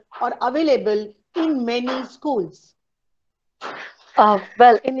hired or available in many schools?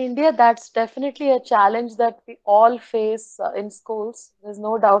 Well, in India, that's definitely a challenge that we all face in schools. There's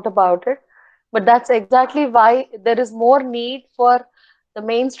no doubt about it. But that's exactly why there is more need for the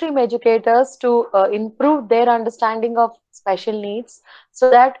mainstream educators to improve their understanding of special needs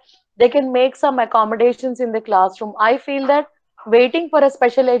so that they can make some accommodations in the classroom. I feel that waiting for a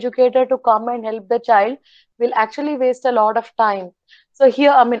special educator to come and help the child will actually waste a lot of time. So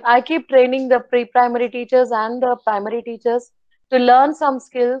here, I mean, I keep training the pre-primary teachers and the primary teachers to learn some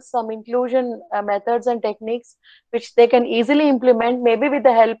skills, some inclusion methods and techniques, which they can easily implement, maybe with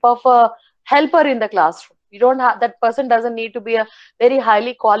the help of a helper in the classroom. You don't have that person doesn't need to be a very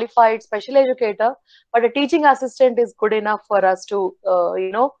highly qualified special educator, but a teaching assistant is good enough for us to,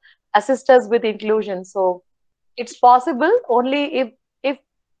 assist us with inclusion. So it's possible only if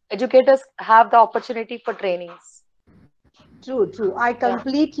educators have the opportunity for trainings. True, true. I Yeah.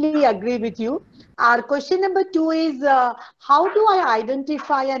 completely agree with you. Our question number two is how do I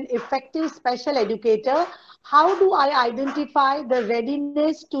identify an effective special educator? How do I identify the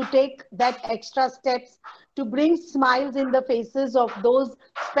readiness to take that extra steps to bring smiles in the faces of those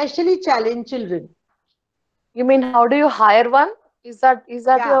specially challenged children? You mean how do you hire one? Is that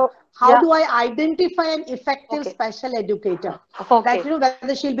Yeah. your, How yeah? do I identify an effective Okay. special educator? That, Okay. you know,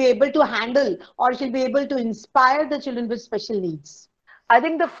 whether she'll be able to handle or she'll be able to inspire the children with special needs. I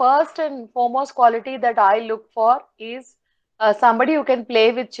think the first and foremost quality that I look for is somebody who can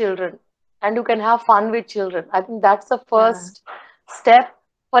play with children and who can have fun with children. I think that's the Yeah. first step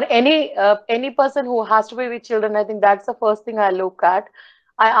for any person who has to be with children. I think that's the first thing I look at.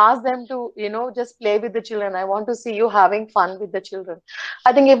 I ask them to, just play with the children. I want to see you having fun with the children.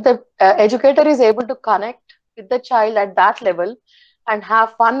 I think if the educator is able to connect with the child at that level and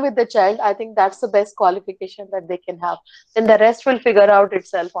have fun with the child, I think that's the best qualification that they can have. Then the rest will figure out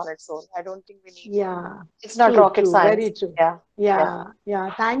itself on its own. I don't think we need, Yeah, it's not true, rocket true, very science. true. Yeah. Yeah. Yeah,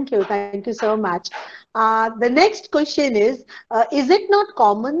 yeah. Thank you so much. The next question is it not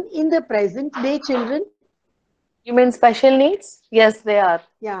common in the present day children? You mean special needs? Yes, they are.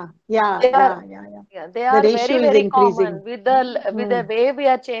 Yeah, yeah, They yeah, are, yeah, yeah. yeah, they The are ratio very, is very increasing. common with the Hmm. way we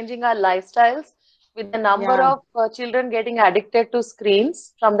are changing our lifestyles, with the number Yeah, of children getting addicted to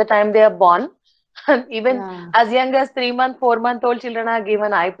screens from the time they are born. And even yeah, as young as 3 month, 4 month old children are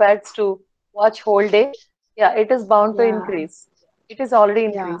given iPads to watch whole day. Yeah, it is bound to yeah, increase. It is already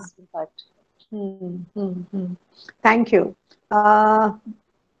yeah. increased, in fact. Hmm. Thank you.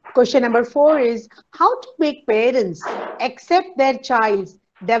 Question number four is how to make parents accept their child's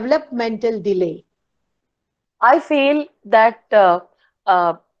developmental delay? I feel that uh,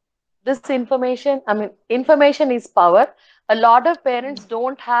 this information, I mean, information is power. A lot of parents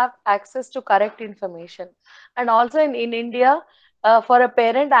don't have access to correct information. And also in India, for a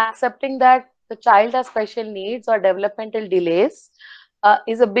parent accepting that the child has special needs or developmental delays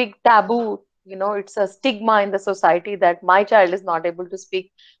is a big taboo. It's a stigma in the society that my child is not able to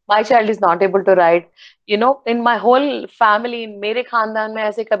speak, my child is not able to write. In my whole family, in mere khandan mein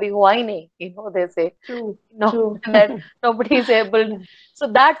aise kabhi hua hi nahi, they say. True, No, true. that nobody is able. Yeah, So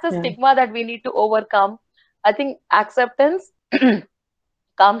that's the yeah. stigma that we need to overcome. I think acceptance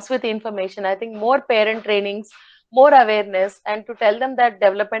comes with information. I think more parent trainings, more awareness, and to tell them that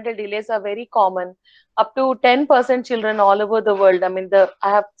developmental delays are very common. Up to 10% children all over the world. I mean, I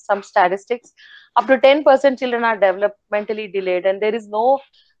have some statistics. Up to 10% children are developmentally delayed, and there's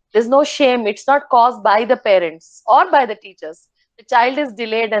no shame. It's not caused by the parents or by the teachers. The child is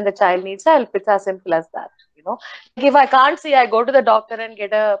delayed and the child needs help. It's as simple as that. Like if I can't see, I go to the doctor and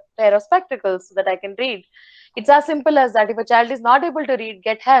get a pair of spectacles so that I can read. It's as simple as that. If a child is not able to read,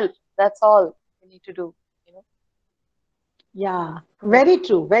 get help. That's all we need to do. You know. Yeah, Yeah. very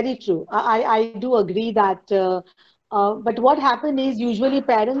true, very true. I do agree that, but what happen is usually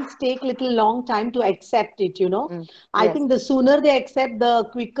parents take little long time to accept it, you know. Mm. I Yes. think the sooner they accept, the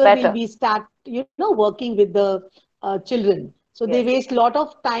quicker will Better. we start, you know, working with the children. So they Yes. waste a lot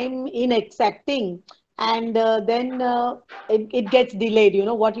of time in accepting, and then it gets delayed, you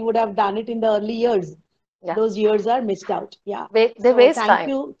know, what you would have done it in the early years. Yeah. Those years are missed out. Yeah. They So waste thank time.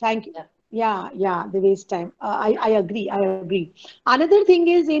 you, thank you. Yeah. Yeah, yeah, they waste time. I agree. I agree. Another thing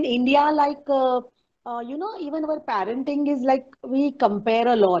is in India, like, you know, even our parenting is like we compare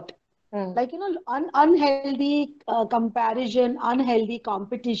a lot. Mm. Like, you know, unhealthy comparison, unhealthy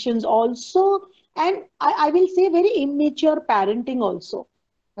competitions also, and I will say very immature parenting also.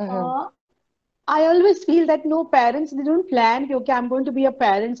 Mm-hmm. Uh, I always feel that no parents, they don't plan, okay, I'm going to be a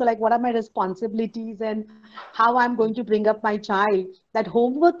parent. So, like, what are my responsibilities and how I'm going to bring up my child? That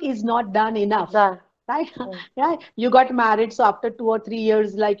homework is not done enough, Done. right? Mm. Yeah, you got married, so after 2 or 3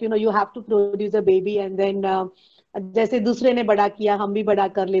 years, like, you know, you have to produce a baby, and then जैसे दूसरे ने बड़ा किया हम भी बड़ा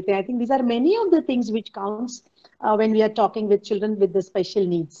कर लेते हैं. I think these are many of the things which counts when we are talking with children with the special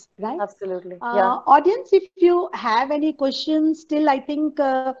needs, right? Absolutely. Yeah. Audience, if you have any questions, still I think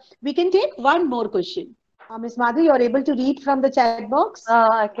we can take one more question. Ms. Madhu, you're able to read from the chat box?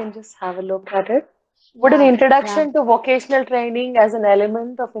 I can just have a look at it. Would an Yeah, yeah. introduction to vocational training as an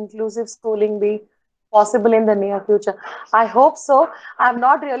element of inclusive schooling be possible in the near future? I hope so. I've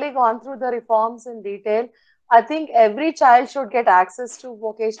not really gone through the reforms in detail. I think every child should get access to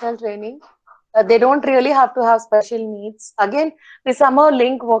vocational training. They don't really have to have special needs. Again, we somehow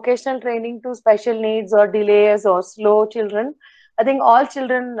link vocational training to special needs or delays or slow children. I think all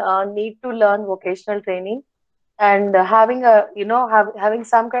children need to learn vocational training, and having having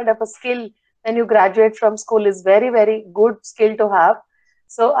some kind of a skill when you graduate from school is very, very good skill to have.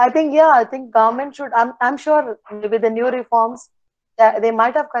 So I think, yeah, I think government should, I'm sure with the new reforms, they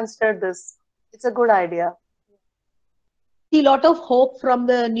might have considered this. It's a good idea. See a lot of hope from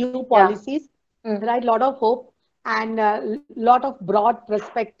the new Yeah. policies, Mm. right? Lot of hope and a lot of broad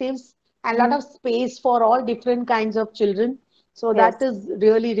perspectives and lot Hmm. of space for all different kinds of children. So Yes. that is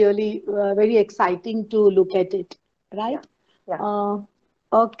really, really very exciting to look at it, Yeah. right? Yeah. Uh,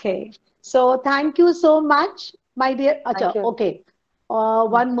 okay. So thank you so much, my dear. Thank Acha, you. okay. Mm.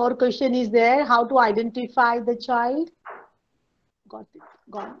 One more question is there. How to identify the child? Got it.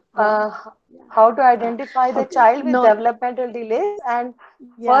 Gone. Gone. Uh, Yeah. how to identify the Okay. child with No. developmental delays and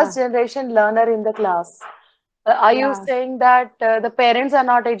Yeah. first generation learner in the class. Are you Yeah. saying that the parents are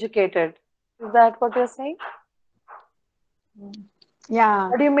not educated? Is that what you're saying? Yeah.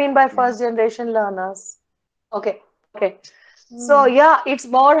 What do you mean by Yeah. first generation learners? Okay, okay. So Mm. yeah, it's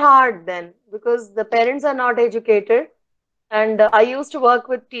more hard then because the parents are not educated. And I used to work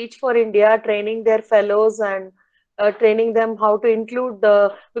with Teach for India, training their fellows and training them how to include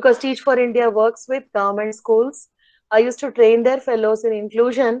the, because Teach for India works with government schools. I used to train their fellows in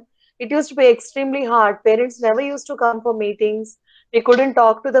inclusion. It used to be extremely hard. Parents never used to come for meetings. We couldn't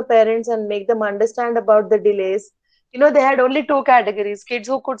talk to the parents and make them understand about the delays. They had only two categories: kids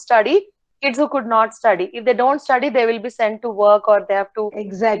who could study, kids who could not study. If they don't study, they will be sent to work or they have to, get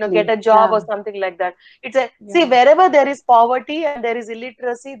Exactly. a job or Yeah. something like that. It's a see, Yeah. wherever there is poverty and there is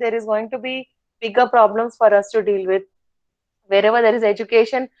illiteracy, there is going to be bigger problems for us to deal with. Wherever there is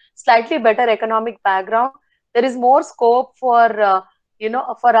education, slightly better economic background, there is more scope for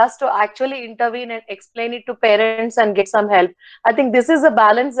for us to actually intervene and explain it to parents and get some help. I think this is a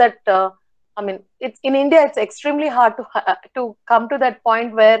balance that I mean, it's in India. It's extremely hard to come to that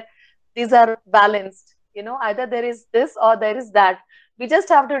point where these are balanced. Either there is this or there is that. We just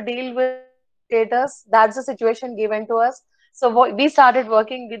have to deal with the educators. That's the situation given to us. So we started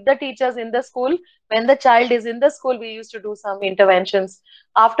working with the teachers in the school. When the child is in the school, we used to do some interventions.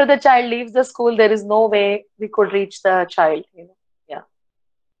 After the child leaves the school, there is no way we could reach the child.